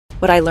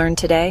What I learned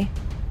today?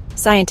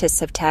 Scientists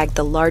have tagged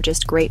the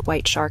largest great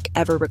white shark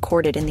ever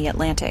recorded in the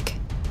Atlantic,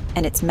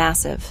 and it's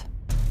massive.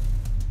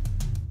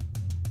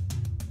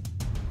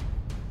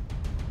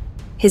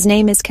 His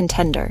name is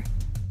Contender,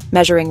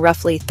 measuring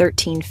roughly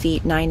 13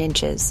 feet 9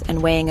 inches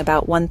and weighing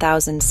about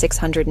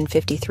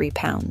 1,653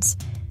 pounds.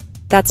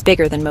 That's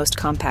bigger than most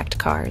compact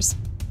cars.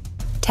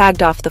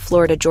 Tagged off the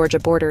Florida-Georgia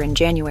border in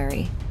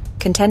January,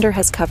 Contender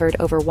has covered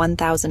over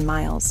 1,000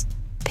 miles,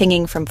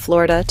 pinging from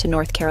Florida to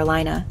North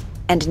Carolina,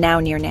 and now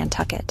near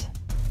Nantucket.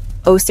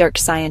 OCEARCH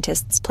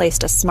scientists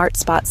placed a Smart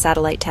Spot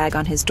satellite tag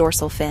on his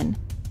dorsal fin,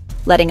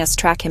 letting us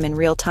track him in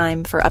real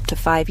time for up to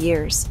 5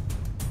 years.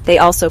 They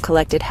also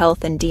collected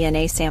health and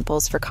DNA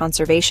samples for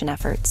conservation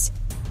efforts.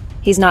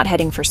 He's not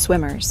heading for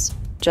swimmers,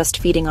 just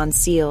feeding on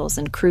seals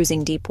and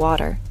cruising deep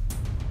water.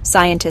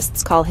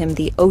 Scientists call him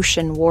the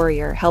ocean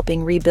warrior,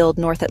 helping rebuild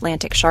North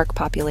Atlantic shark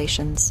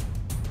populations.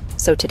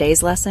 So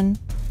today's lesson?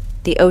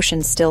 The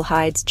ocean still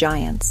hides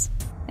giants,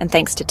 and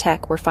thanks to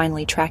tech, we're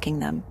finally tracking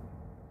them.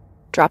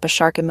 Drop a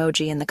shark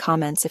emoji in the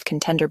comments if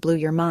Contender blew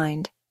your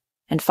mind,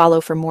 and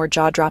follow for more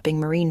jaw-dropping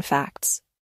marine facts.